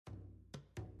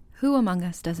Who among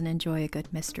us doesn't enjoy a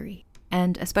good mystery?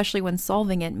 And especially when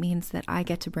solving it means that I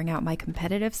get to bring out my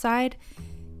competitive side,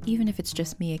 even if it's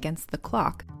just me against the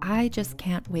clock. I just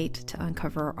can't wait to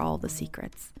uncover all the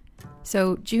secrets.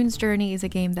 So June's Journey is a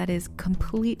game that is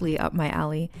completely up my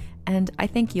alley, and I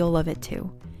think you'll love it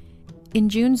too. In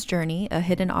June's Journey, a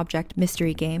hidden object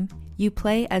mystery game, you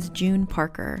play as June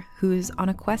Parker, who's on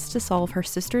a quest to solve her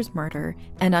sister's murder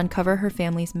and uncover her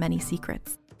family's many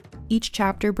secrets. Each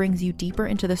chapter brings you deeper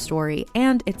into the story,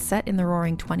 and it's set in the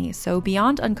Roaring '20s, so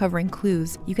beyond uncovering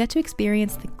clues, you get to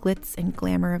experience the glitz and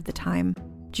glamour of the time.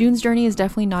 June's Journey is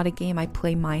definitely not a game I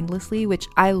play mindlessly, which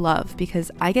I love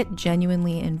because I get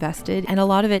genuinely invested, and a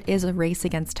lot of it is a race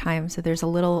against time, so there's a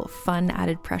little fun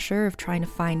added pressure of trying to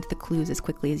find the clues as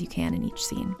quickly as you can in each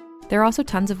scene. There are also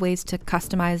tons of ways to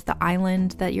customize the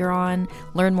island that you're on,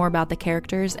 learn more about the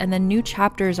characters, and then new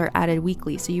chapters are added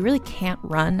weekly, so you really can't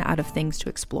run out of things to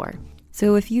explore.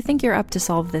 So if you think you're up to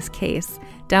solve this case,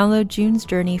 download June's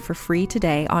Journey for free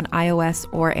today on iOS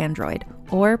or Android,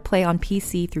 or play on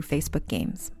PC through Facebook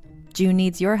Games. June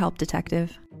needs your help,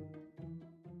 detective.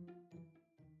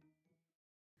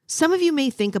 Some of you may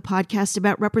think a podcast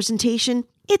about representation,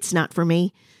 it's not for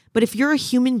me. But if you're a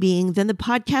human being, then the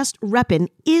podcast Reppin'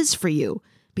 is for you,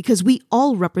 because we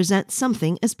all represent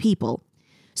something as people.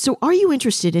 So are you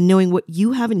interested in knowing what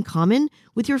you have in common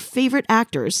with your favorite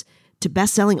actors, to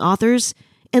best-selling authors,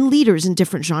 and leaders in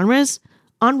different genres?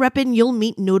 On Reppin', you'll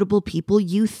meet notable people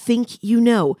you think you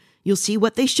know. You'll see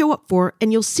what they show up for,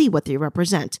 and you'll see what they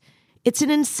represent. It's an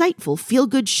insightful,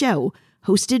 feel-good show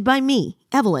hosted by me,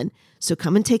 Evelyn. So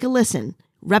come and take a listen.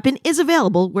 Reppin' is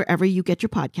available wherever you get your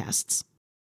podcasts.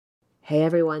 Hey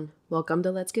everyone, welcome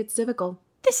to Let's Get Civical.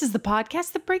 This is the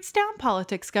podcast that breaks down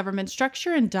politics, government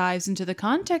structure, and dives into the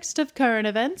context of current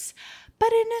events,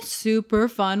 but in a super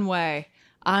fun way.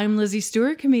 I'm Lizzie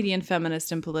Stewart, comedian,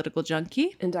 feminist, and political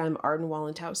junkie. And I'm Arden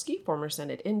Walentowski, former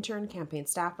Senate intern, campaign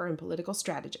staffer, and political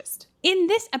strategist. In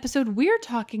this episode, we're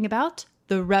talking about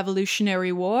the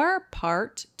Revolutionary War,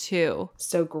 Part 2.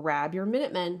 So grab your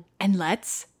Minutemen. And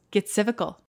let's get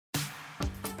civical.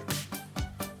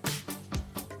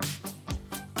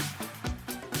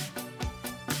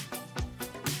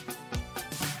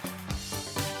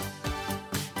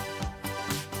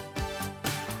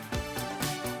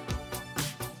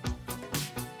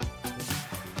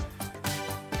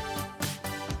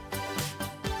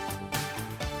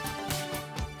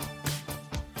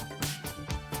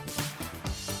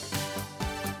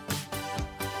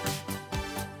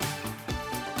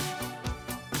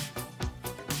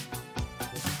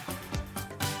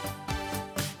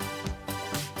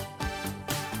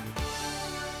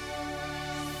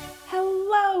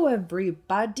 Hello,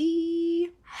 everybody.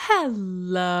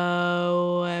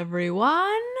 Hello,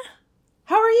 everyone.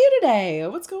 How are you today?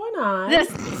 What's going on?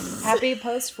 Happy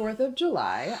post 4th of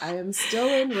July. I am still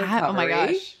in recovery. Oh my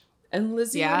gosh. And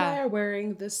Lizzie and I are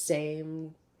wearing the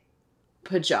same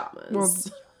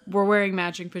pajamas. We're wearing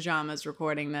matching pajamas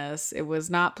recording this. It was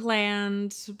not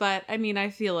planned, but I mean, I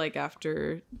feel like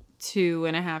after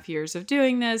 2.5 years of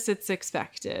doing this, it's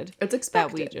expected. It's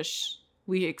expected. That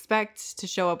we expect to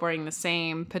show up wearing the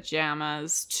same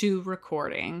pajamas to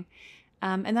recording.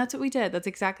 And that's what we did. That's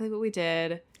exactly what we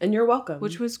did. And you're welcome.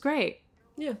 Which was great.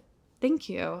 Yeah. Thank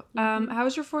you. How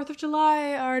was your 4th of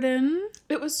July, Arden?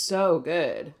 It was so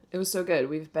good. It was so good.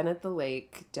 We've been at the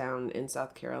lake down in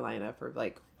South Carolina for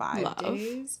like 5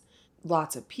 days.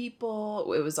 Lots of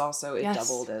people. It was also, it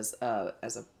doubled as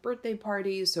a birthday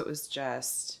party. So it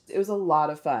was a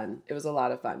lot of fun. It was a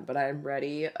lot of fun. But I'm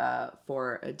ready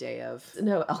for a day of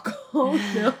no alcohol.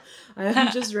 No,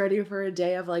 I'm just ready for a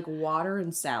day of like water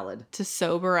and salad. To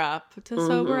sober up.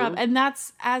 Sober up. And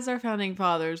that's as our founding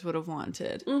fathers would have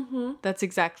wanted. Mm-hmm. That's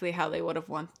exactly how they would have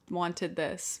wanted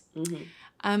this. Mm-hmm.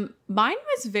 Mine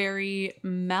was very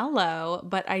mellow,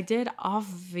 but I did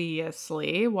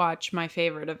obviously watch my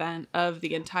favorite event of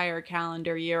the entire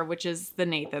calendar year, which is the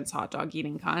Nathan's Hot Dog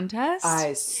Eating Contest.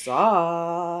 I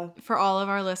saw. For all of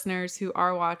our listeners who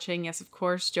are watching, yes, of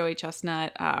course, Joey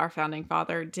Chestnut, our founding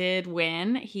father, did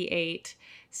win. He ate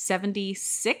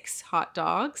 76 hot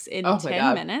dogs in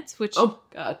 10 minutes, which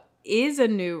is a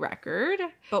new record.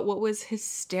 But what was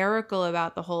hysterical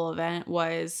about the whole event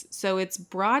was, so it's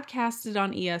broadcasted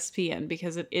on ESPN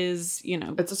because it is,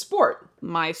 it's a sport.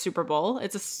 My Super Bowl.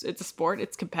 It's a sport.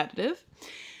 It's competitive.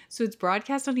 So it's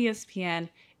broadcast on ESPN.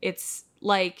 It's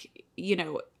like,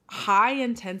 high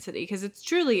intensity, because it's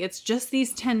just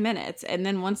these 10 minutes, and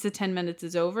then once the 10 minutes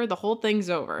is over, the whole thing's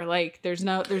over. Like there's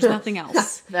nothing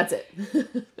else. That's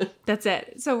it. That's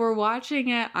it. So we're watching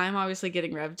it. I'm obviously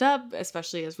getting revved up,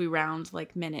 especially as we round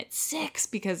like minute 6,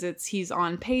 because he's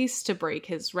on pace to break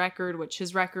his record, which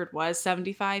his record was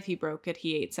 75. He broke it.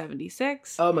 He ate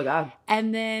 76. Oh my God.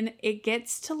 And then it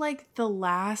gets to like the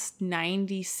last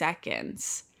 90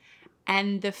 seconds.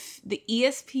 And the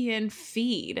ESPN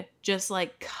feed just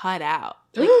like cut out.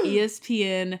 Like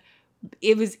ESPN,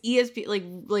 it was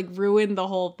ESPN like ruined the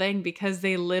whole thing, because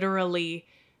they literally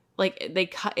like they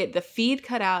cut it. The feed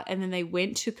cut out, and then they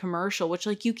went to commercial, which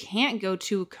like you can't go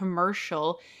to a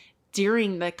commercial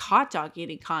during the hot dog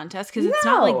eating contest, because it's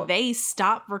not like they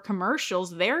stop for commercials.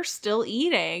 They're still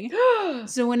eating.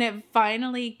 So when it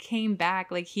finally came back,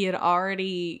 like he did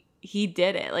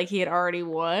it. Like he had already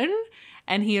won.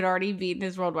 And he had already beaten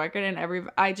his world record, and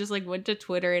I just like went to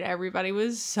Twitter, and everybody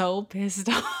was so pissed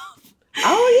off.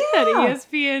 Oh yeah, that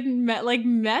ESPN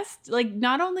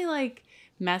not only like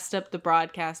messed up the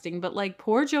broadcasting, but like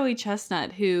poor Joey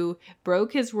Chestnut, who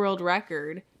broke his world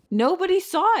record. Nobody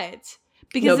saw it,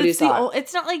 because it's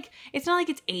not like it's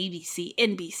ABC,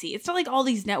 NBC. It's not like all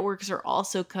these networks are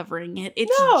also covering it.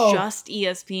 It's just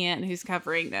ESPN who's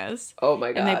covering this. Oh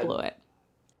my God! And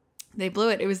they blew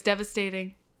it. It was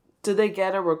devastating. Did they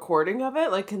get a recording of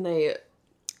it? Like, can they?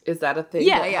 Is that a thing?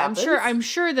 Yeah, yeah. I'm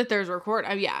sure that there's record.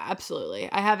 Yeah,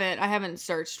 absolutely. I haven't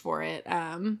searched for it.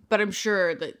 But I'm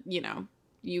sure that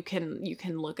you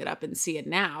can look it up and see it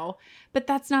now. But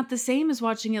that's not the same as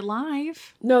watching it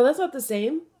live. No, that's not the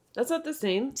same.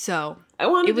 So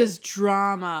it was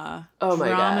drama. Oh my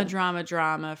God.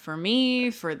 Drama for me,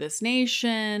 for this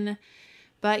nation.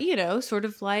 But sort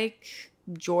of like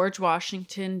George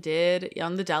Washington did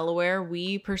on the Delaware,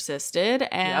 we persisted,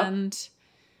 and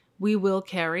we will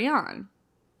carry on.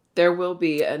 There will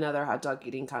be another hot dog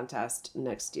eating contest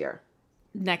next year.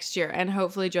 And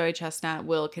hopefully Joey Chestnut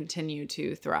will continue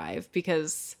to thrive,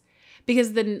 because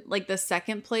then like the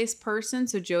second place person,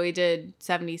 so Joey did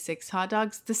 76 hot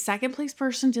dogs. The second place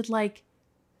person did like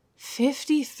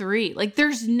 53. Like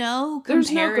there's no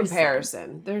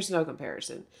comparison.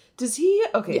 Does he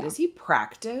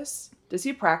practice? Does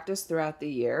he practice throughout the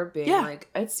year, being like,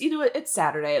 it's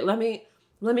Saturday. Let me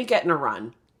get in a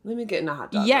run. Let me get in a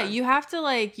hot dog. run. You have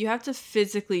to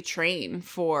physically train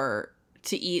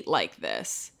to eat like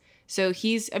this. So if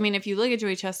you look at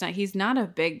Joey Chestnut, he's not a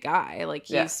big guy. Like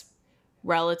he's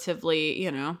relatively,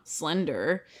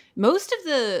 slender. Most of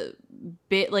the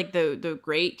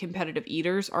great competitive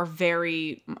eaters are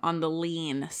very on the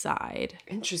lean side.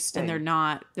 Interesting. And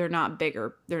they're not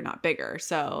bigger.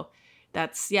 So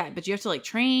that's, but you have to like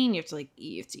train, you have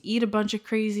to eat a bunch of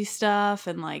crazy stuff,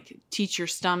 and like teach your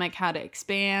stomach how to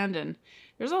expand. And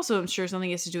there's also, I'm sure, something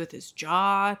he has to do with his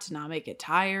jaw to not make it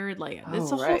tired. Like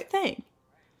it's a whole thing.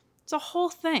 It's a whole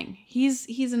thing.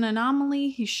 He's an anomaly.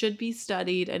 He should be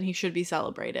studied, and he should be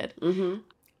celebrated. Mm-hmm.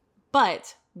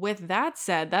 But with that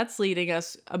said, that's leading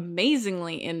us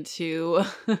amazingly into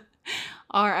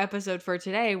our episode for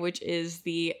today, which is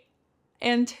the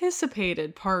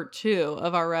anticipated part 2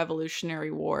 of our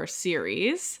Revolutionary War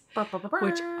series,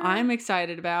 which I'm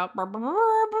excited about.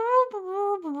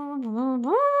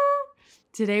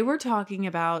 Today we're talking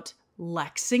about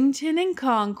Lexington and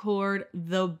Concord,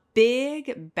 the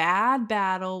big bad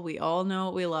battle. We all know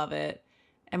it, we love it.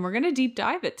 And we're going to deep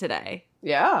dive it today.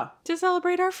 Yeah. To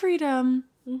celebrate our freedom.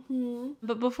 Mm-hmm.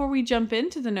 But before we jump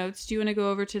into the notes, do you want to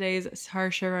go over today's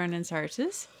Saoirse Ronan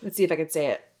sources? Let's see if I can say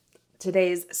it.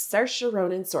 Today's Saoirse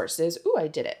Ronan sources. Ooh, I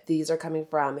did it. These are coming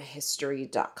from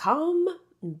history.com,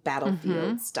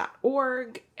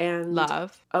 battlefields.org, and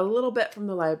love. A little bit from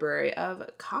the Library of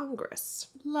Congress.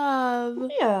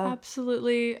 Love. Yeah.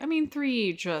 Absolutely.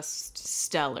 3 just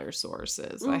stellar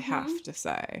sources, I have to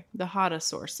say. The hottest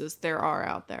sources there are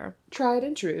out there. Tried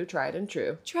and true.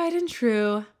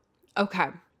 Okay.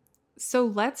 So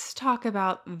let's talk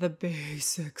about the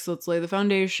basics. Let's lay the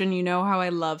foundation. You know how I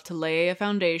love to lay a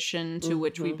foundation to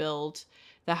which we build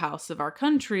the house of our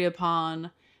country upon.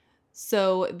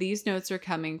 So these notes are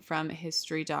coming from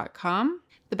history.com.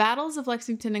 The battles of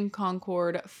Lexington and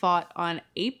Concord, fought on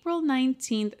April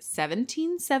 19th,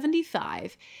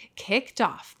 1775, kicked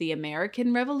off the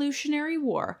American Revolutionary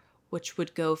War, which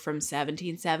would go from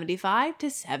 1775 to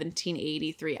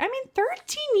 1783.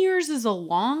 13 years is a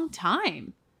long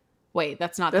time. Wait,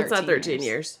 that's not 13 years. That's not 13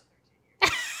 years.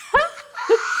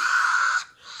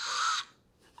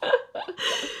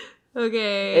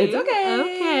 Okay. It's okay.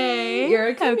 Okay. You're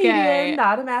a comedian,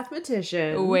 not a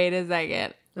mathematician. Wait a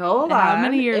second. Hold on. How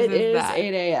many years is that? that?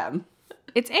 It is 8 a.m.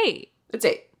 It's 8. It's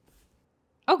 8.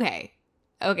 Okay.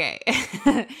 Okay.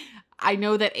 I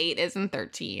know that 8 isn't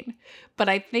 13, but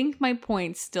I think my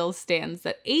point still stands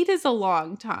that 8 is a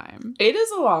long time. 8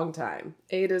 is a long time.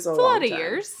 8 is a long time. It's a lot of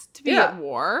years to be at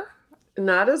war.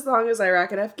 Not as long as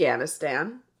Iraq and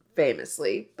Afghanistan,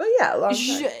 famously. But yeah, a long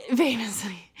time.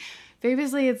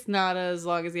 Famously, it's not as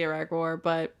long as the Iraq War,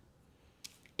 but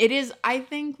it is. I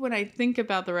think when I think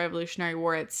about the Revolutionary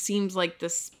War, it seems like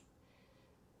this.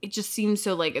 It just seems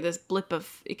so like this blip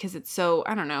of, because it's so,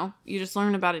 I don't know, you just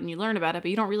learn about it and you learn about it,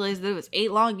 but you don't realize that it was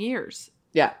 8 long years.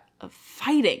 Yeah. Of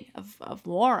fighting, of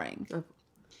warring.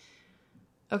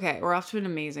 Okay, we're off to an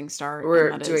amazing start.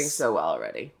 We're doing so well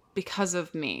already. Because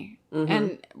of me. Mm-hmm.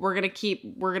 And we're gonna keep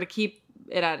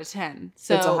it out of 10.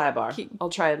 So it's a high bar. I'll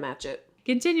try and match it.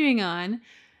 Continuing on.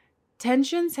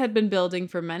 Tensions had been building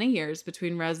for many years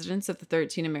between residents of the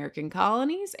 13 American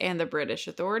colonies and the British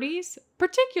authorities,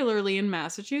 particularly in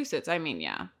Massachusetts. I mean,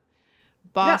 yeah.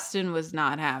 Boston was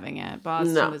not having it.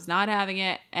 Boston was not having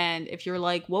it. And if you're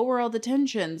like, what were all the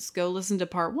tensions? Go listen to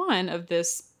part 1 of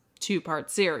this 2-part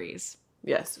series.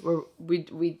 Yes, we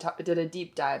did a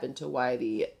deep dive into why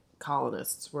the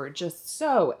colonists were just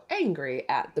so angry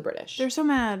at the British. They're so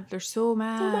mad. So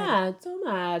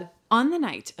mad. On the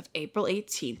night of April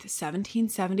 18th,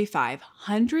 1775,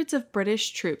 hundreds of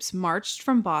British troops marched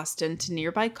from Boston to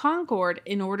nearby Concord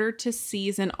in order to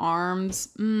seize an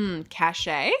arms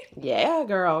cache. Yeah,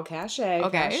 girl, cache.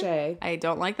 Okay. I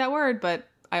don't like that word, but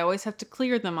I always have to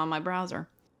clear them on my browser.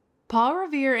 Paul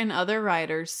Revere and other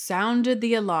riders sounded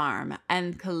the alarm,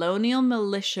 and colonial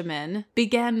militiamen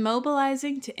began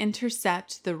mobilizing to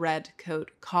intercept the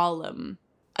Redcoat column.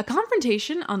 A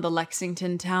confrontation on the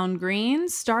Lexington town green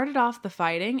started off the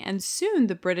fighting, and soon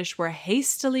the British were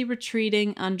hastily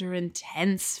retreating under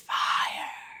intense fire.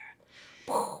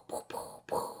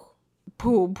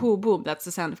 Boom, boom, boom. That's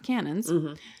the sound of cannons.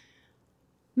 Mm-hmm.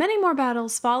 Many more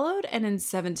battles followed, and in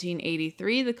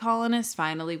 1783, the colonists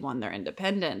finally won their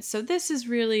independence. So this is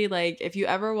really like, if you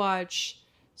ever watch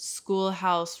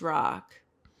Schoolhouse Rock,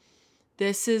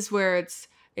 this is where it's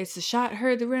the shot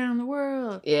heard around the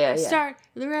world. Yeah. Start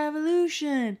the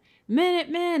revolution.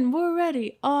 Minutemen, we're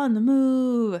ready, on the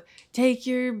move. Take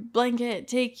your blanket,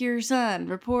 take your son,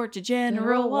 report to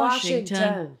General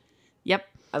Washington. Yep.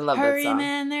 I love that song. Hurry,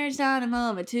 man, there's not a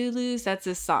moment to lose. That's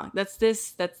this song. That's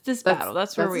this battle.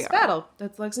 That's where we are. Battle.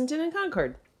 That's Lexington and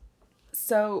Concord.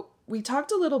 So we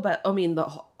talked a little bit,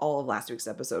 all of last week's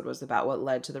episode was about what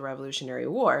led to the Revolutionary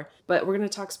War, but we're going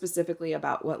to talk specifically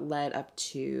about what led up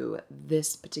to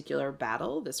this particular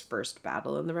battle, this first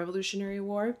battle in the Revolutionary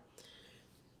War.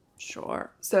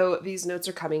 Sure. So these notes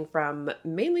are coming from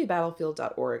mainly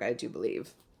battlefield.org, I do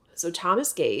believe. So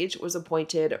Thomas Gage was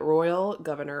appointed Royal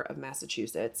Governor of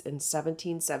Massachusetts in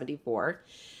 1774,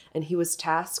 and he was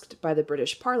tasked by the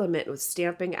British Parliament with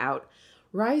stamping out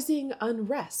rising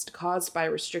unrest caused by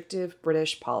restrictive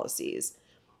British policies.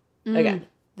 Again,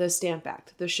 the Stamp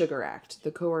Act, the Sugar Act,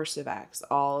 the Coercive Acts,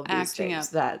 all of these things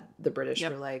that the British were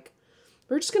like,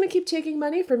 we're just going to keep taking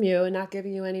money from you and not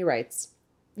giving you any rights.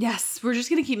 Yes, we're just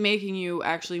going to keep making you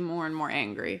actually more and more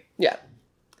angry. Yeah.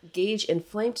 Gage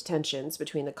inflamed tensions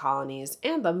between the colonies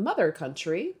and the mother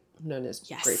country, known as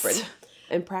Great Britain,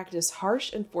 and practiced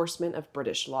harsh enforcement of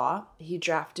British law. He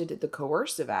drafted the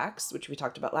Coercive Acts, which we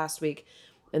talked about last week,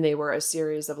 and they were a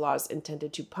series of laws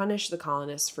intended to punish the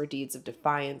colonists for deeds of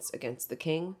defiance against the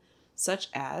king, such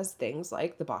as things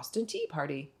like the Boston Tea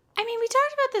Party. I mean, we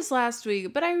talked about this last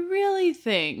week, but I really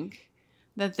think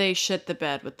that they shit the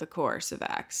bed with the Coercive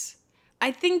Acts.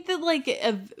 I think that, like,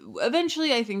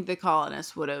 eventually I think the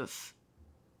colonists would have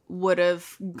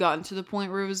gotten to the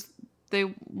point where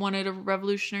they wanted a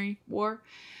revolutionary war.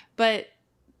 But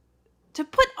to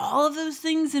put all of those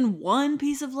things in one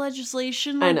piece of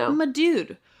legislation, like, my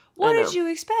dude, what did you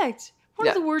expect? One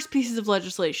of the worst pieces of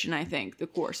legislation, I think, the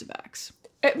Coercive Acts.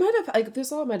 It might have,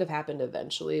 this all might have happened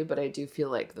eventually, but I do feel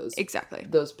like those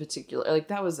particular,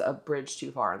 that was a bridge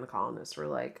too far, and the colonists were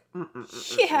like,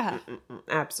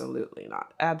 absolutely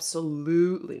not.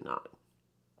 Absolutely not.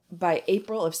 By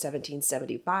April of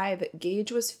 1775,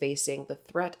 Gage was facing the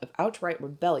threat of outright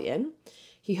rebellion.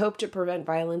 He hoped to prevent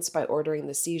violence by ordering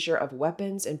the seizure of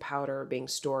weapons and powder being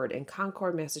stored in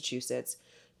Concord, Massachusetts,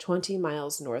 20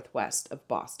 miles northwest of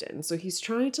Boston. So he's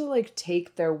trying to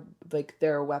take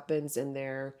their weapons and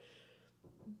their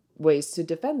ways to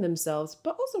defend themselves,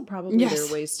 but also probably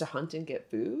their ways to hunt and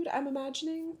get food, I'm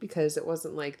imagining, because it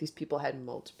wasn't like these people had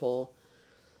multiple.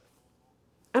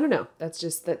 I don't know. That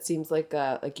seems like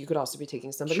you could also be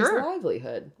taking somebody's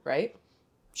livelihood, right?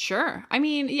 Sure. I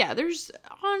mean, yeah, there's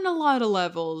on a lot of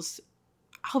levels,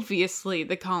 obviously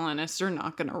the colonists are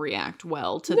not going to react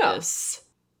well to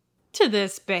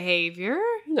this behavior.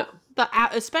 No.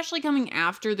 especially coming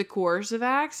after the coercive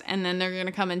acts, and then they're going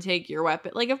to come and take your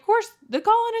weapon. Like, of course, the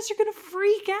colonists are going to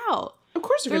freak out. Of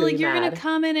course they're going to be you're mad. going to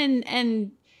come in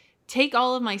and take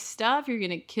all of my stuff. You're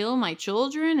going to kill my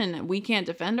children, and we can't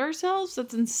defend ourselves?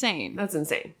 That's insane. That's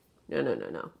insane.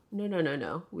 No.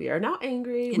 We are not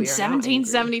angry. In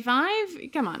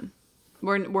 1775? Come on.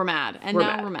 We're mad. And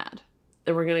we're mad.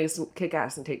 And we're going to kick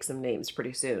ass and take some names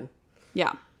pretty soon.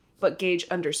 Yeah. But Gage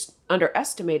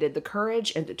underestimated the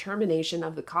courage and determination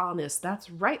of the colonists. That's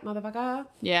right, motherfucker.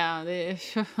 Yeah.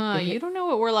 You don't know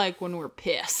what we're like when we're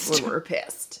pissed. When we're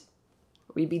pissed.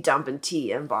 We'd be dumping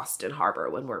tea in Boston Harbor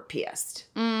when we're pissed.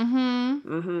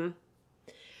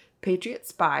 Patriot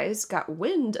spies got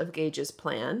wind of Gage's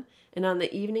plan, and on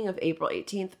the evening of April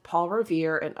 18th, Paul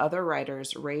Revere and other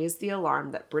writers raised the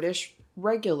alarm that British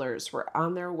regulars were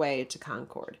on their way to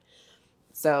Concord.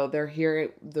 So they're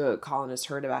here, the colonists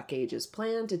heard about Gage's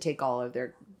plan to take all of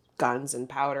their guns and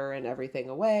powder and everything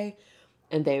away,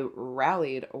 and they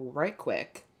rallied right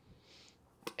quick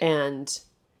and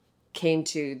came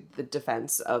to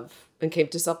self-defense.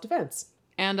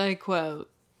 And I quote,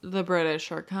 "The British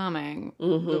are coming.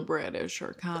 The British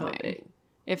are coming."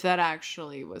 If that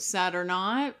actually was said or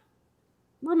not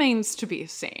remains to be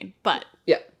seen. But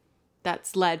yeah,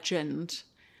 that's legend.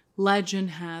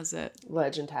 Legend has it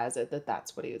that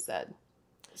that's what he said.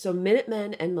 So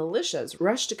Minutemen and militias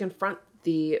rushed to confront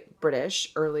the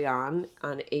British early on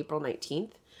April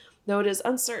 19th. Though it is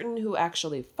uncertain who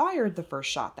actually fired the first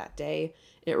shot that day,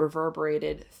 it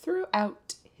reverberated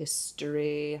throughout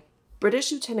history.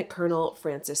 British Lieutenant Colonel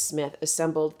Francis Smith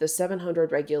assembled the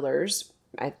 700 regulars.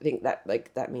 I think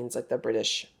that means the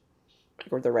British,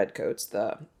 or the redcoats,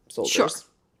 the soldiers. Sure.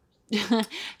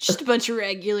 Just a bunch of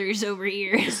regulars over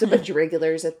here. Just a bunch of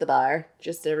regulars at the bar.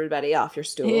 Just everybody off your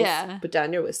stools. Yeah. Put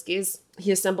down your whiskeys. He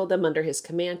assembled them under his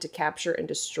command to capture and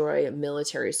destroy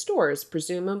military stores,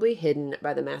 presumably hidden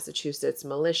by the Massachusetts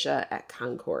militia at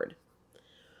Concord.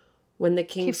 When the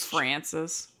King's... Okay,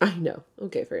 Francis. I know.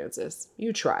 Okay, Francis.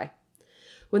 You try.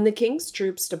 When the King's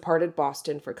troops departed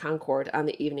Boston for Concord on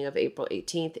the evening of April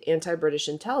 18th, anti-British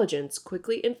intelligence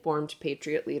quickly informed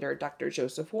Patriot leader Dr.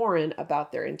 Joseph Warren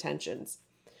about their intentions.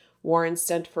 Warren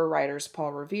sent for writers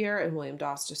Paul Revere and William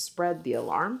Dawes to spread the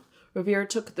alarm. Revere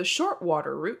took the short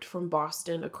water route from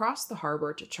Boston across the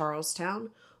harbor to Charlestown,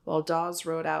 while Dawes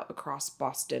rode out across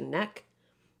Boston Neck.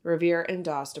 Revere and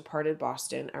Dawes departed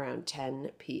Boston around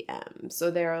 10 p.m. So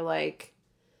they're like...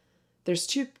 There's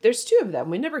two of them.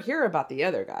 We never hear about the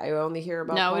other guy. We only hear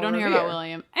about Paul we don't Revere. hear about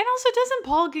William. And also, doesn't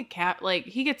Paul get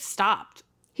he gets stopped?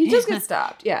 He does get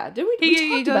stopped. Yeah. Did we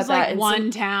he goes about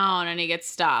one town and he gets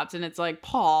stopped, and it's like,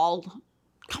 Paul,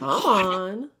 come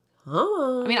on.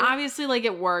 I mean, obviously,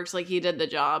 it works. He did the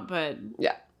job, but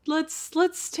yeah.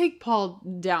 Let's take Paul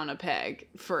down a peg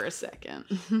for a second.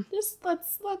 Just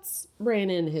let's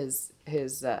rein in his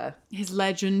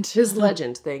legend. His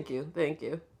legend. Thank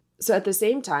you. So at the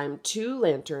same time, 2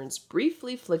 lanterns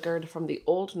briefly flickered from the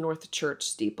Old North Church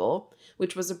steeple,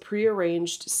 which was a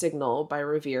prearranged signal by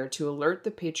Revere to alert the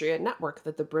Patriot network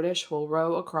that the British will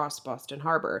row across Boston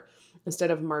Harbor instead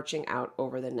of marching out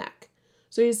over the neck.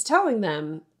 So he's telling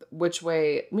them which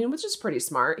way, which is pretty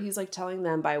smart. He's telling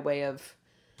them by way of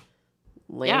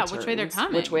lanterns. Yeah, which way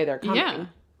they're coming. Yeah.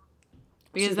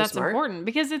 Because that's smart. Important.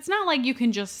 Because it's not like you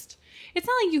can just... It's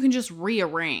not like you can just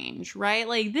rearrange, right?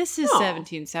 This is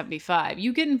 1775.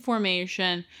 You get in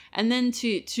formation, and then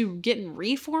to get in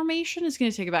reformation is going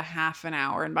to take about half an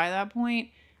hour. And by that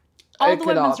point, all the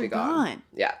weapons are gone.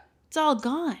 Yeah. It's all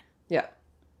gone. Yeah.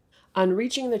 On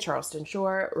reaching the Charleston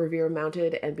shore, Revere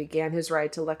mounted and began his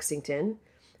ride to Lexington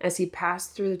as he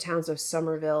passed through the towns of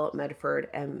Somerville, Medford,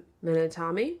 and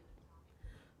Menotomy,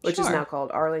 which is now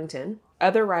called Arlington.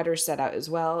 Other riders set out as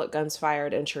well, guns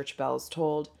fired and church bells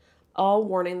tolled, all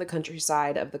warning the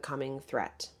countryside of the coming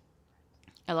threat.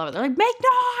 I love it. They're like, make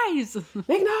noise! Make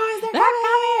noise! They're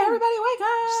coming! Everybody wake up!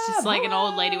 It's just like an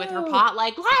old lady with her pot,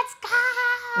 let's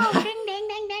go! Ding, ding,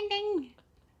 ding, ding, ding.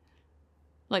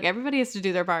 Everybody has to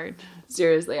do their part.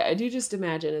 Seriously, I do just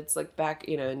imagine it's back,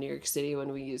 in New York City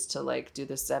when we used to do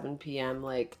the 7 p.m.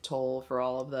 toll for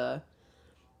all of the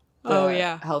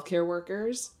healthcare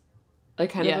workers. I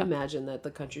kind of imagine that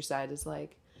the countryside is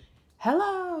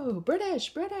hello,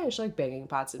 British, banging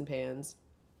pots and pans.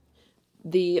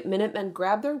 The Minutemen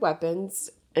grabbed their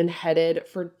weapons and headed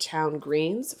for town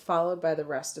greens, followed by the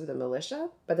rest of the militia.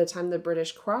 By the time the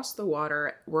British crossed the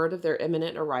water, word of their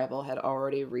imminent arrival had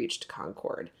already reached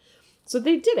Concord. So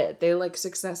they did it. They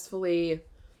successfully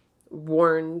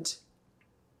warned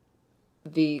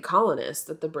the colonists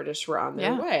that the British were on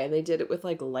their way. And they did it with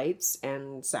lights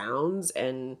and sounds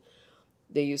and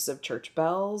the use of church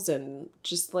bells and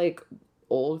just like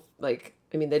old, like,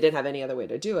 I mean, they didn't have any other way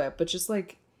to do it, but just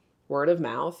like word of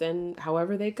mouth and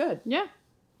however they could. Yeah.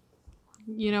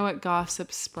 You know what?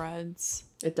 Gossip spreads.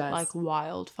 It does. Like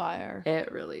wildfire.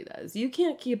 It really does. You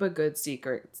can't keep a good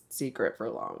secret for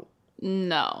long.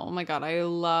 No. Oh my God. I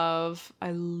love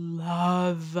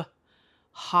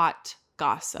hot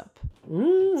gossip.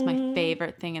 It's my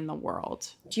favorite thing in the world.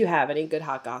 Do you have any good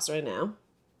hot gossip right now?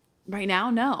 Right now,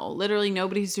 no. Literally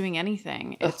nobody's doing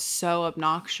anything. Ugh. It's so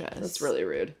obnoxious. That's really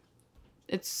rude.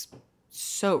 It's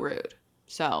so rude.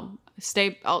 So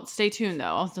I'll stay tuned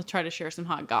though. I'll try to share some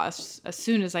hot goss as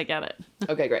soon as I get it.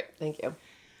 Okay, great. Thank you.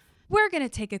 We're going to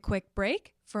take a quick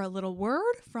break for a little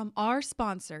word from our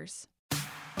sponsors.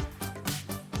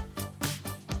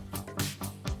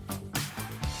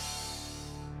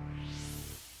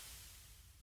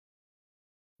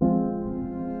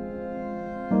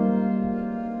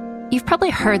 You've probably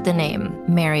heard the name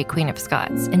Mary, Queen of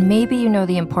Scots, and maybe you know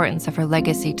the importance of her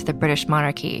legacy to the British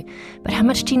monarchy. But how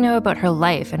much do you know about her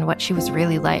life and what she was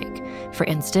really like? For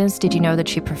instance, did you know that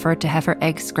she preferred to have her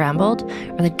eggs scrambled,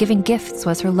 or that giving gifts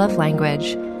was her love language?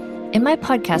 In my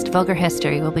podcast, Vulgar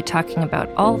History, we'll be talking about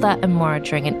all that and more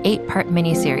during an 8-part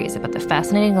miniseries about the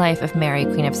fascinating life of Mary,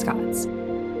 Queen of Scots.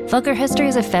 Vulgar History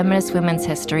is a feminist women's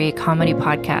history comedy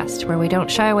podcast where we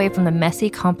don't shy away from the messy,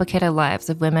 complicated lives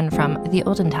of women from the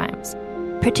olden times.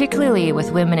 Particularly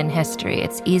with women in history,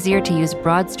 it's easier to use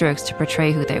broad strokes to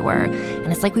portray who they were,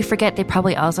 and it's like we forget they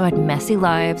probably also had messy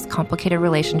lives, complicated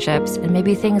relationships, and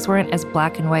maybe things weren't as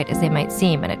black and white as they might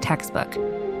seem in a textbook.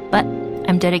 But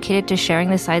I'm dedicated to sharing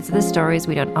the sides of the stories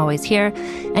we don't always hear,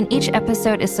 and each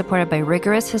episode is supported by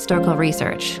rigorous historical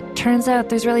research. Turns out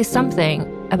there's really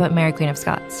something about Mary, Queen of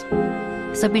Scots.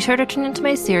 So be sure to tune into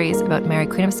my series about Mary,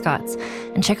 Queen of Scots,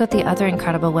 and check out the other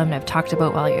incredible women I've talked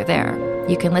about while you're there.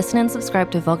 You can listen and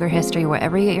subscribe to Vulgar History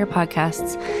wherever you get your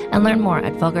podcasts, and learn more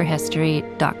at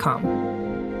vulgarhistory.com.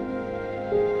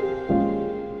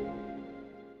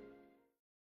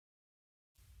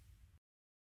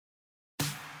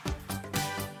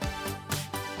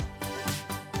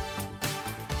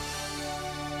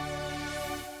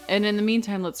 And in the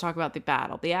meantime, let's talk about the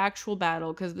battle, the actual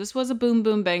battle, because this was a boom,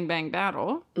 boom, bang, bang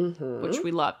battle, which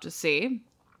we love to see.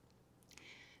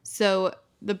 So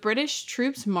the British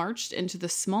troops marched into the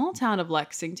small town of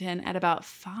Lexington at about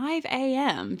 5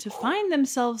 a.m. to find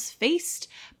themselves faced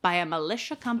by a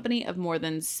militia company of more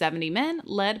than 70 men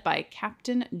led by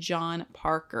Captain John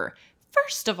Parker.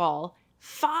 First of all,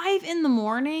 5 in the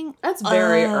morning? That's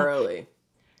very early.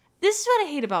 This is what I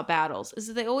hate about battles, is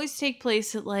that they always take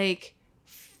place at like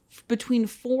between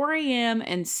 4 a.m.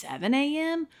 and 7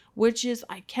 a.m., which is,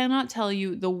 I cannot tell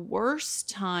you, the worst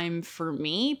time for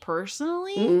me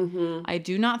personally. Mm-hmm. I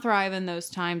do not thrive in those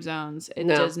time zones. It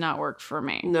does not work for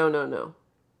me. No.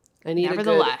 I need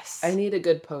a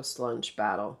good post-lunch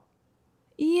battle.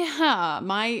 Yeah,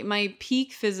 my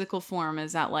peak physical form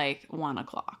is at like 1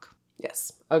 o'clock.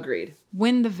 Yes, agreed.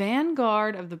 When the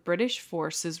vanguard of the British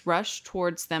forces rushed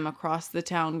towards them across the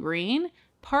town green,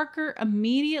 Parker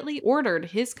immediately ordered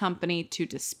his company to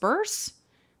disperse.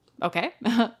 Okay.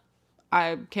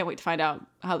 I can't wait to find out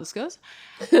how this goes.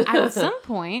 At some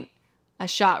point, a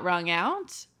shot rang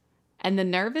out, and the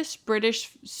nervous British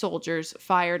soldiers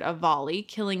fired a volley,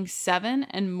 killing 7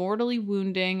 and mortally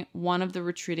wounding 1 of the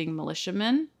retreating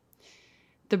militiamen.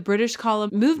 The British column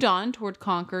moved on toward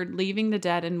Concord, leaving the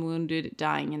dead and wounded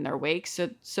dying in their wake.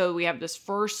 So we have this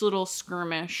first little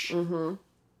skirmish. Mm-hmm.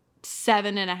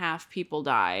 7.5 people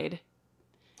died.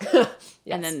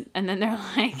 Yes. And then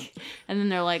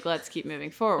they're like, let's keep moving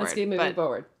forward. Let's keep moving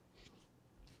forward.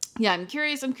 Yeah, I'm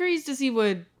curious to see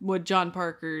what John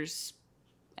Parker's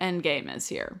end game is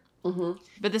here. Mm-hmm.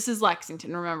 But this is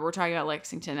Lexington. Remember, we're talking about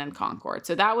Lexington and Concord.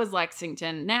 So that was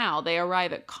Lexington. Now they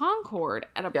arrive at Concord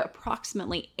at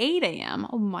approximately 8 a.m.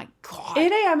 Oh my God.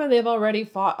 8 a.m. and they've already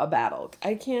fought a battle.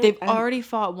 They've already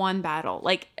fought one battle.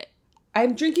 Like,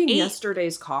 I'm drinking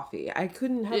yesterday's coffee. I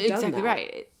couldn't have done that. Exactly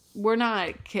right. We're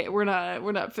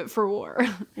not fit for war.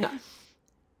 No.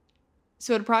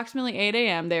 So at approximately 8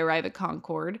 a.m., they arrive at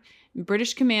Concord.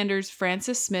 British commanders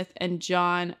Francis Smith and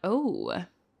John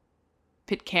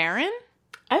Pitcairn?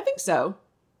 I think so.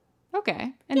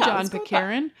 Okay. And John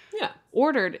Pitcairn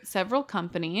ordered several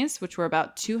companies, which were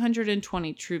about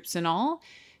 220 troops in all,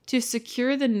 to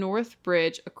secure the North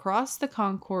Bridge across the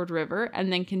Concord River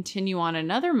and then continue on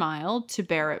another mile to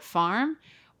Barrett Farm,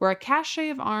 where a cache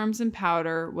of arms and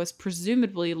powder was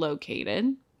presumably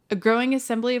located. A growing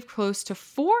assembly of close to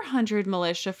 400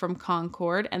 militia from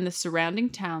Concord and the surrounding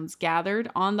towns gathered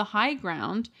on the high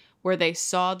ground where they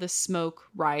saw the smoke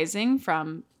rising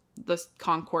from the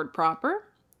Concord proper.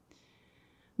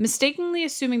 Mistakenly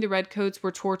assuming the redcoats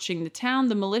were torching the town,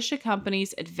 the militia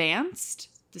companies advanced.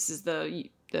 This is the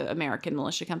American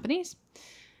militia companies.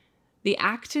 The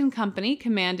Acton Company,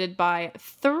 commanded by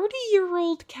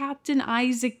 30-year-old Captain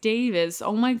Isaac Davis.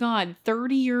 Oh my God,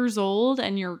 30 years old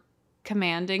and you're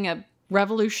commanding a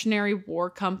Revolutionary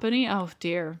War company? Oh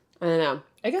dear. I don't know.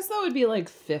 I guess that would be like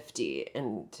 50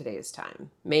 in today's time.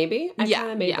 Maybe? I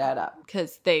kind of made that up.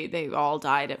 Because they all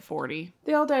died at 40.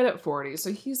 They all died at 40.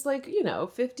 So he's like,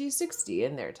 50, 60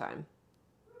 in their time.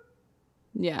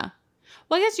 Yeah.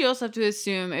 Well, I guess you also have to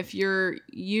assume if you're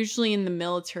usually in the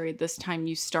military at this time,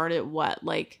 you start at what?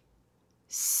 Like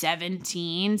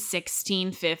 17,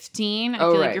 16, 15? I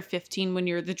feel like you're 15 when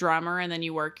you're the drummer and then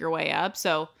you work your way up.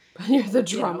 So you're the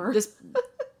drummer.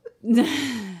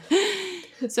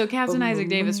 So Captain Isaac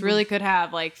Davis really could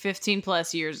have like 15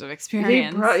 plus years of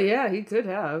experience. He could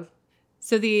have.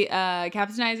 So the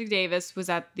Captain Isaac Davis was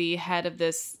at the head of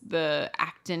the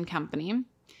Acton Company.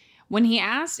 When he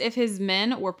asked if his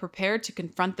men were prepared to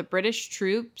confront the British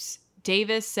troops,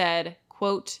 Davis said,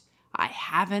 quote, "I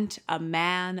haven't a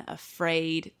man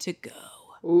afraid to go."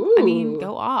 Ooh. I mean,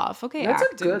 go off. Okay, that's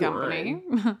Acton a good Company.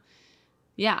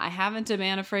 Yeah, I haven't a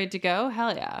man afraid to go.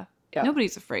 Hell yeah.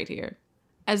 Nobody's afraid here.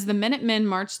 As the Minutemen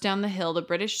marched down the hill, the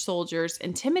British soldiers,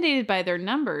 intimidated by their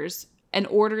numbers, an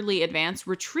orderly advance,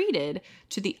 retreated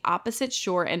to the opposite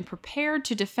shore and prepared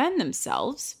to defend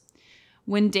themselves.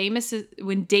 When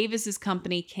Davis's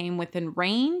company came within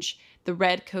range, the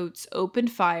redcoats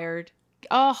opened fire.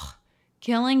 Oh,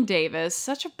 killing Davis.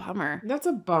 Such a bummer. That's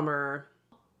a bummer.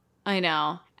 I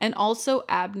know. And also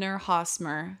Abner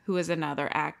Hosmer, who is another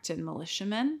Acton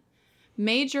militiaman.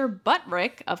 Major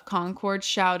Buttrick of Concord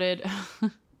shouted...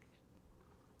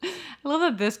 I love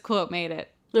that this quote made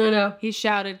it. I know. He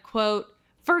shouted, quote,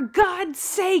 "For God's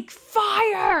sake,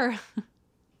 fire!"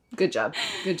 Good job.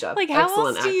 Like, how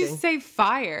Excellent else do you acting. say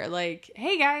fire? Like,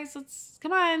 hey guys,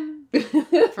 come on.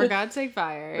 For God's sake,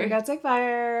 fire. For God's sake,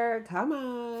 fire. Come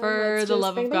on. For the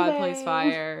love of God, please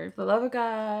fire. For the love of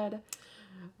God.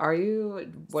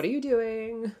 What are you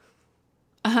doing?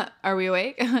 Are we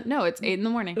awake? No, it's 8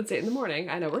 a.m. It's 8 a.m.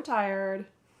 I know we're tired.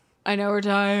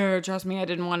 Trust me, I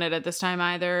didn't want it at this time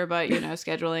either, but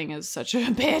scheduling is such a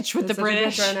bitch with the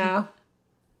British right now.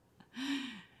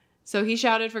 So he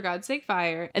shouted, "For God's sake,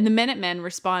 fire." And the Minutemen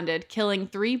responded, killing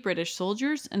 3 British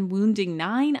soldiers and wounding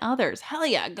 9 others. Hell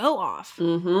yeah, go off.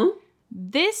 Mm-hmm.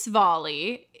 This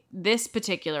volley, this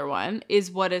particular one,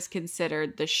 is what is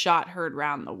considered the shot heard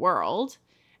round the world.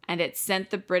 And it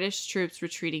sent the British troops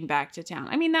retreating back to town.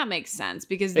 I mean, that makes sense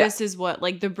because this is what,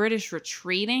 like, the British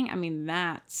retreating. I mean,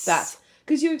 that's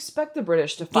because you expect the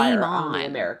British to fire on the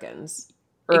Americans.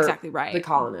 Exactly right. The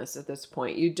colonists at this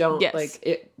point. You don't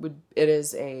it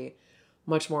is a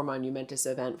much more monumentous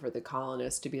event for the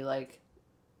colonists to be like,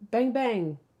 bang,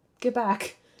 bang, get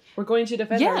back. We're going to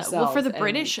defend ourselves. Well, for the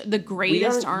British, the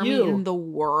greatest army in the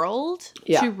world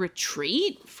to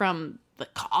retreat from the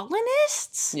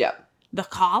colonists. Yeah. The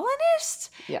colonists?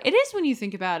 Yeah. It is when you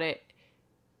think about it.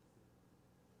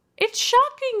 It's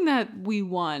shocking that we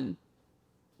won.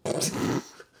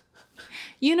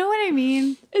 You know what I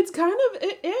mean?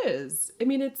 It is. I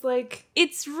mean, it's like...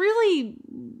 It's really...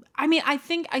 I mean, I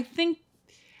think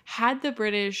had the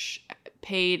British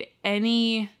paid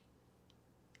any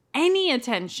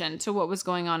attention to what was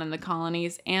going on in the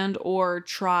colonies and or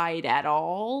tried at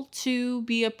all to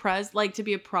be a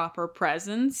proper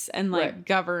presence and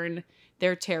govern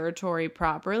their territory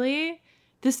properly,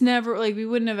 this never, we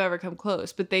wouldn't have ever come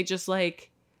close. But they just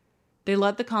they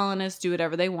let the colonists do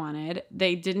whatever they wanted.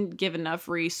 They didn't give enough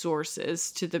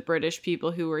resources to the British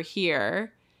people who were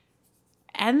here.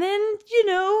 And then,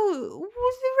 the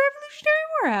Revolutionary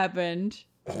War happened.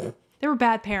 They were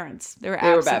bad parents. They were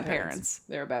absent parents.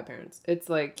 They were bad parents. It's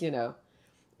like,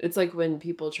 it's like when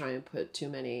people try and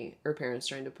parents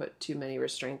trying to put too many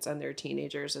restraints on their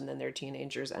teenagers, and then their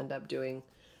teenagers end up doing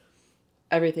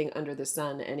everything under the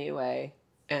sun anyway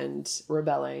and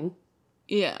rebelling.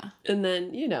 Yeah. And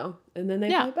then,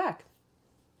 they fight back.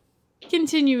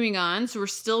 Continuing on, so we're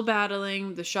still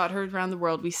battling the shot heard around the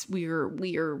world.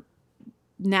 We are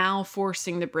now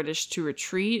forcing the British to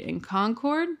retreat in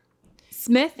Concord.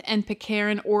 Smith and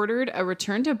Pitcairn ordered a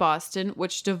return to Boston,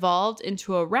 which devolved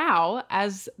into a row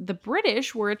as the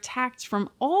British were attacked from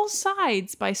all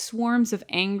sides by swarms of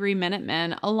angry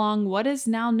Minutemen along what is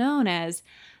now known as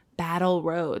Battle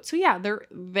Road. So yeah,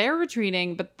 they're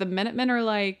retreating, but the Minutemen are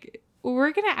like,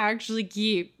 we're gonna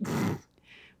keep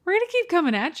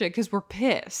coming at you because we're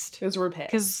pissed.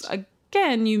 Because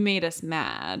again, you made us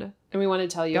mad, and we want to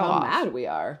tell you how mad we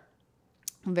are.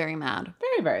 Very mad.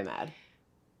 Very, very mad.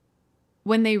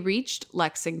 When they reached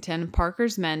Lexington,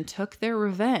 Parker's men took their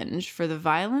revenge for the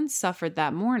violence suffered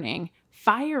that morning,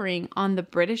 firing on the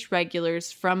British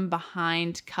regulars from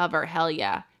behind cover. Hell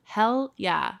yeah. Hell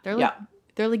yeah.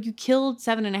 They're like, you killed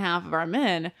 7.5 of our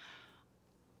men.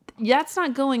 That's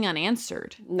not going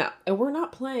unanswered. No. And we're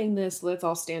not playing this, let's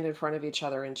all stand in front of each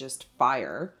other and just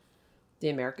fire.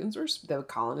 The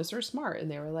colonists were smart. And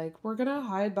they were like, we're going to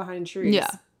hide behind trees. Yeah.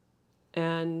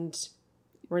 And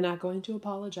we're not going to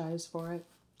apologize for it.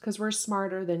 Because we're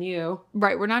smarter than you.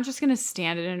 Right. We're not just going to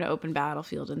stand in an open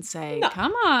battlefield and say,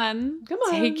 come on.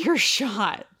 Take your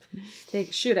shot.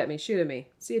 Shoot at me.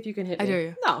 See if you can hit me. I dare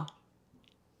you. No.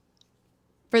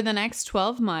 For the next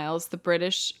 12 miles, the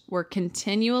British were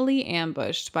continually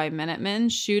ambushed by Minutemen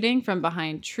shooting from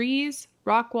behind trees,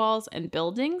 rock walls, and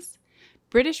buildings.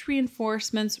 British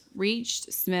reinforcements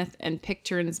reached Smith and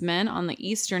Picton's men on the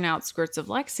eastern outskirts of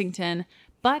Lexington,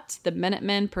 but the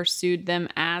Minutemen pursued them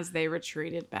as they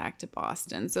retreated back to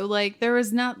Boston. So, there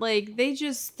was not,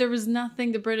 there was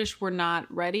nothing. The British were not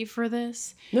ready for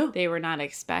this. No. They were not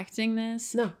expecting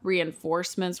this. No.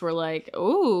 Reinforcements were like,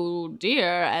 oh,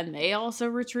 dear. And they also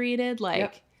retreated.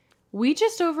 We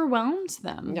just overwhelmed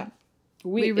them. Yeah.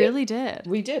 We really did.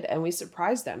 We did. And we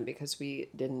surprised them because we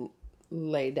didn't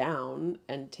lay down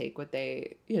and take what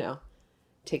they,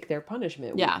 take their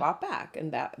punishment. We fought back.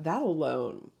 And that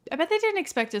alone. I bet they didn't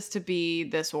expect us to be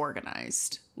this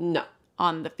organized. No.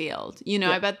 On the field.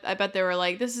 I bet they were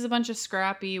like, this is a bunch of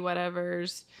scrappy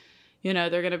whatevers. They're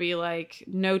going to be like,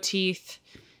 no teeth,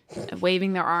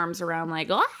 waving their arms around like,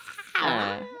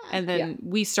 ah! And then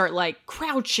we start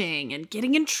crouching and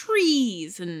getting in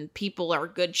trees and people are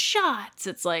good shots.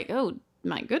 It's like, oh,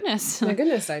 my goodness. My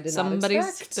goodness, I did not expect.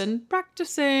 Somebody's been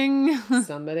practicing.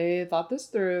 Somebody thought this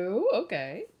through.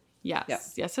 Okay.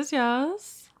 Yes. Yep.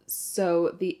 Yes.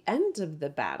 So the end of the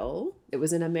battle, it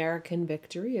was an American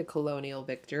victory, a colonial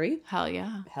victory. Hell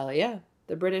yeah. Hell yeah.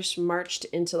 The British marched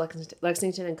into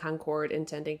Lexington and Concord,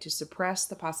 intending to suppress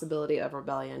the possibility of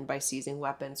rebellion by seizing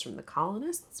weapons from the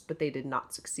colonists, but they did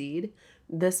not succeed.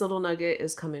 This little nugget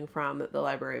is coming from the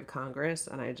Library of Congress,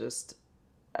 and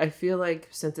I feel like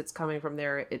since it's coming from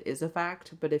there, it is a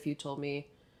fact. But if you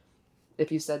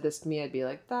said this to me, I'd be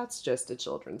like, that's just a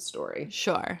children's story.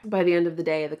 Sure. By the end of the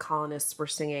day, the colonists were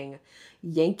singing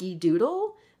Yankee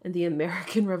Doodle, and the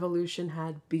American Revolution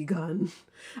had begun.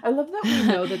 I love that we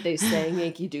know that they sang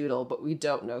Yankee Doodle, but we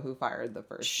don't know who fired the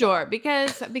first Sure,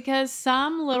 shot. because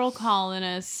some little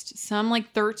colonist, some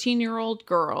 13-year-old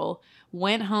girl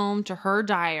went home to her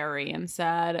diary and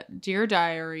said, "Dear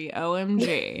diary,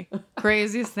 OMG,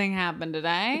 craziest thing happened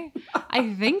today.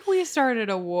 I think we started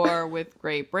a war with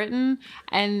Great Britain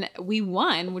and we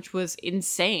won, which was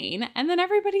insane. And then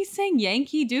everybody sang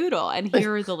Yankee Doodle, and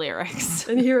here are the lyrics."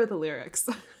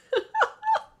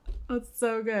 That's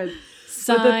so good.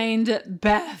 Signed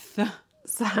Beth.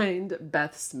 Signed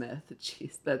Beth Smith.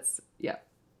 Jeez, yeah.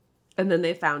 And then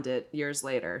they found it years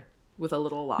later. With a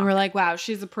little lock. And we're like, wow,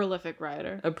 she's a prolific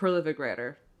writer.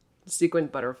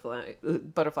 Sequined butterfly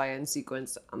and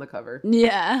sequins on the cover.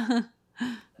 Yeah.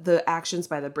 The actions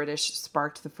by the British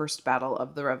sparked the first battle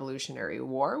of the Revolutionary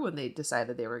War when they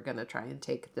decided they were going to try and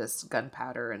take this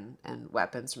gunpowder and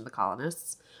weapons from the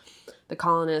colonists. The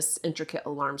colonists' intricate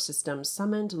alarm systems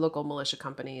summoned local militia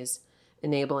companies,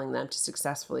 enabling them to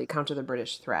successfully counter the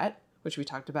British threat, which we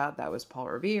talked about. That was Paul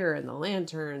Revere and the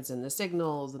lanterns and the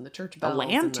signals and the church bells. The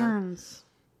lanterns.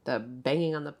 The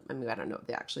banging on I don't know if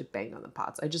they actually banged on the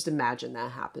pots. I just imagine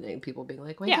that happening. People being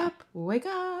like, wake up, wake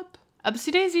up.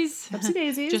 Upsy daisies. Upsy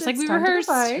daisies. Just like we rehearsed.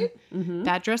 Mm-hmm.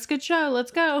 Bad dress, good show.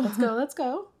 Let's go. Let's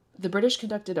go. The British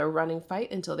conducted a running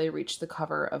fight until they reached the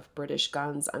cover of British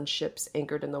guns on ships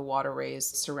anchored in the waterways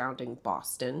surrounding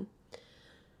Boston.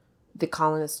 The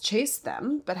colonists chased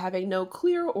them, but having no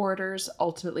clear orders,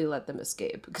 ultimately let them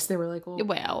escape. Because they were like,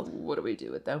 well, what do we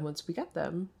do with them once we get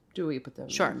them? Do we put them...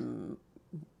 Sure.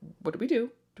 What do we do?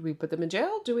 Do we put them in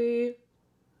jail? Do we...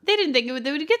 They didn't think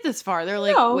they would get this far. They're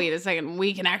like, wait a second,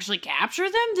 we can actually capture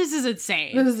them? This is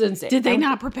insane. Did they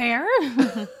not prepare?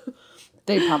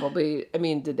 They probably...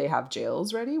 did they have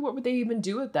jails ready? What would they even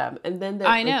do with them? And then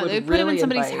I know. They'd put them in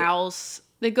somebody's house.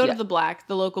 They'd go to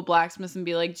the local blacksmith and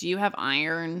be like, do you have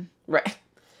iron? Right.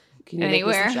 Can you make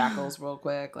me some shackles real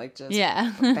quick?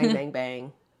 Bang, bang,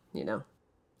 bang.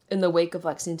 In the wake of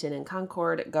Lexington and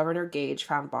Concord, Governor Gage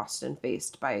found Boston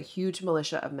faced by a huge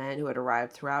militia of men who had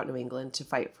arrived throughout New England to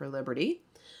fight for liberty.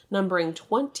 Numbering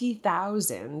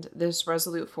 20,000, this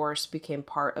resolute force became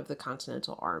part of the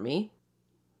Continental Army.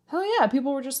 Hell yeah,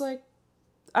 people were just like,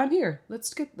 I'm here.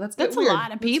 Let's get That's weird. A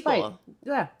lot of people.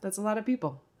 Yeah, that's a lot of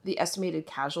people. the estimated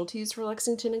casualties for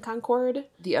Lexington and Concord.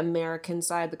 The American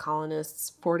side, the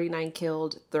colonists, 49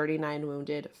 killed, 39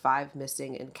 wounded, 5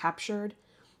 missing and captured.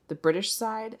 The British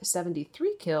side,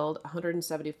 73 killed,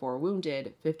 174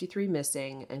 wounded, 53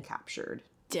 missing and captured.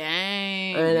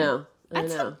 Dang. I know.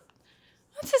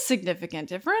 That's a significant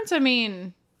difference. I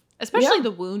mean, especially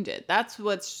the wounded. That's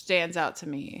what stands out to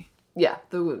me. Yeah,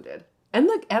 the wounded. And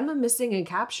the missing and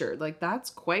captured. Like,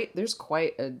 there's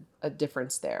quite a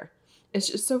difference there. It's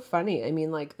just so funny. I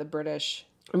mean, like, the British,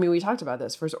 we talked about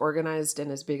this, for as organized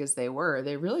and as big as they were,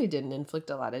 they really didn't inflict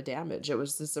a lot of damage. It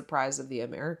was the surprise of the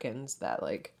Americans that,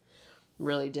 like,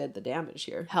 really did the damage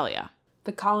here. Hell yeah.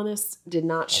 The colonists did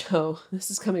not show,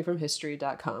 this is coming from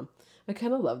history.com. I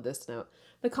kind of love this note.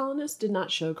 The colonists did not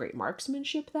show great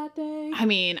marksmanship that day. I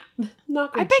mean,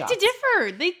 not good I beg shots. to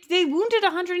differ. They wounded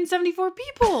 174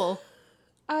 people.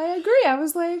 I agree. I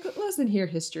was like, listen here,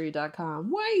 history.com.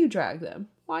 Why you drag them?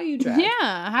 Why you drag?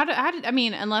 Yeah. How did, I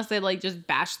mean, unless they like just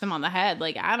bashed them on the head.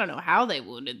 Like, I don't know how they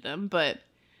wounded them, but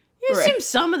you assume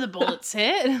some of the bullets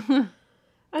hit.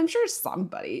 I'm sure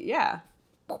somebody, yeah.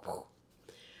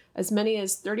 As many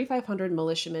as 3,500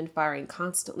 militiamen firing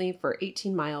constantly for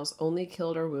 18 miles only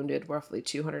killed or wounded roughly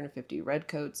 250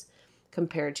 redcoats,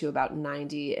 compared to about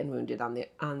 90 and wounded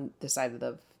on the side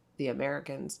of the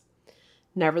Americans.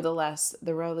 Nevertheless,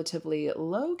 the relatively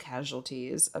low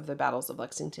casualties of the battles of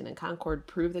Lexington and Concord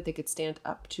proved that they could stand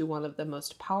up to one of the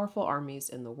most powerful armies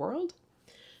in the world.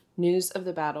 News of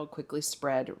the battle quickly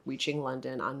spread, reaching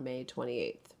London on May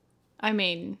 28th. I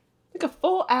mean, like a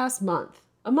full ass month.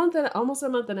 Almost a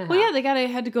month and a half. Well, yeah, they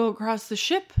had to go across the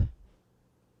ship.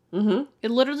 Mm-hmm. It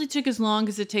literally took as long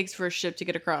as it takes for a ship to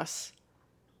get across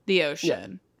the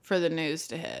ocean for the news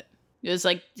to hit. It was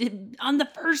like, on the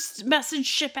first message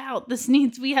ship out,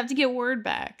 we have to get word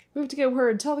back. We have to get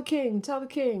word. Tell the king.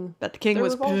 But the king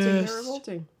was pissed. They're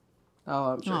revolting.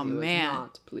 Oh, I'm sure he was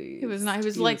not pleased. He was not. He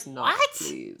was like, not what?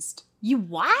 Pleased. You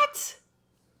what?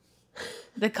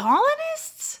 The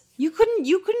colonists? You couldn't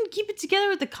keep it together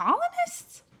with the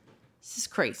colonists? This is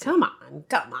crazy. Come on.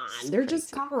 They're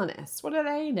just colonists. What do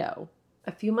they know?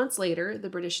 A few months later, the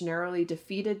British narrowly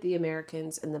defeated the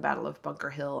Americans in the Battle of Bunker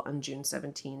Hill on June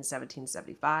 17,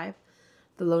 1775.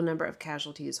 The low number of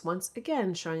casualties once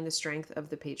again showing the strength of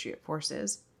the Patriot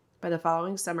forces. By the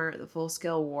following summer, the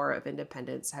full-scale War of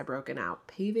Independence had broken out,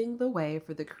 paving the way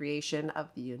for the creation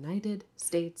of the United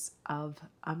States of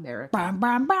America.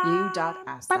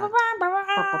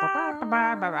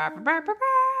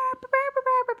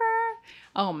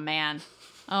 Oh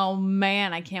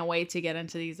man, I can't wait to get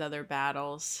into these other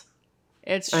battles.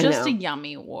 It's just a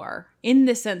yummy war in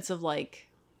the sense of like,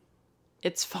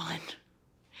 it's fun.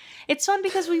 It's fun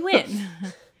because we win.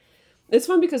 It's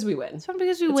fun because we win.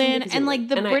 And like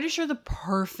the British are the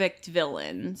perfect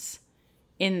villains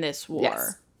in this war.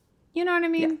 Yes. You know what I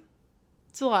mean? Yeah.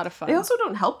 It's a lot of fun. They also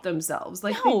don't help themselves.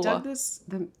 Like they dug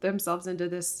themselves into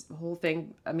this whole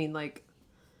thing. I mean, like,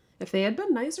 if they had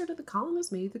been nicer to the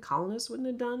colonists, maybe the colonists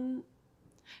wouldn't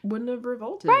have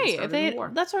revolted. Right.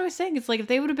 That's what I was saying. It's like if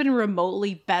they would have been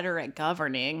remotely better at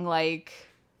governing, like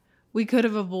we could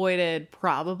have avoided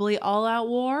probably all-out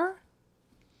war.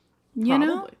 You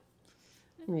know?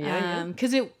 Yeah.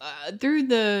 Because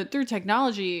through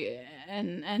technology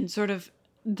and sort of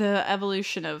the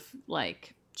evolution of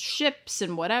like ships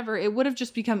and whatever, it would have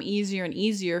just become easier and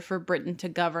easier for Britain to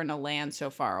govern a land so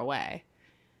far away.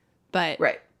 But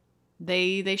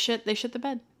they shit the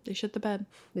bed. They shit the bed.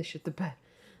 They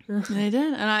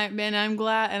did, and I'm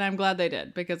glad they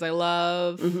did, because I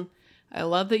love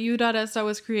that U.ESTA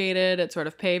was created. It sort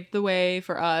of paved the way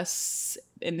for us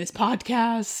in this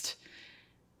podcast.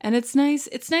 And it's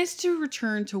nice to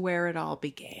return to where it all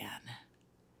began.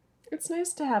 It's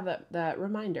nice to have that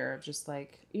reminder of just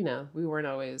like, you know, we weren't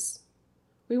always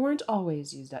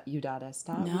U.ESTA.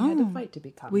 No. We had to fight to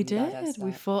become We did. A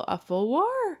full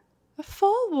war. A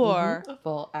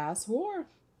full ass war.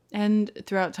 And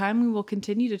throughout time, we will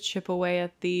continue to chip away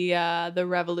at the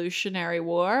Revolutionary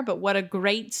War. But what a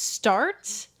great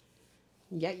start.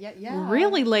 Yeah.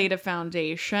 Really laid a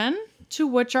foundation to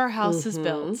which our house is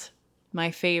built. My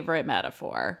favorite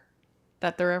metaphor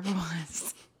that there ever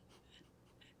was.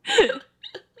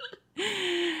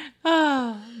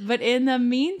 But in the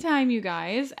meantime, you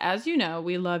guys, as you know,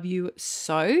 we love you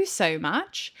so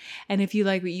much. And if you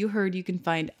like what you heard, you can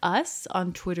find us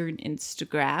on Twitter and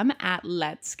Instagram at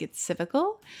Let's Get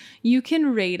Civical. You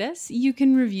can rate us, you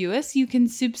can review us, you can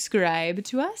subscribe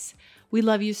to us. We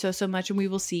love you so much, and we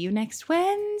will see you next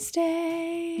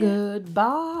Wednesday.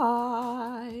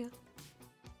 Goodbye.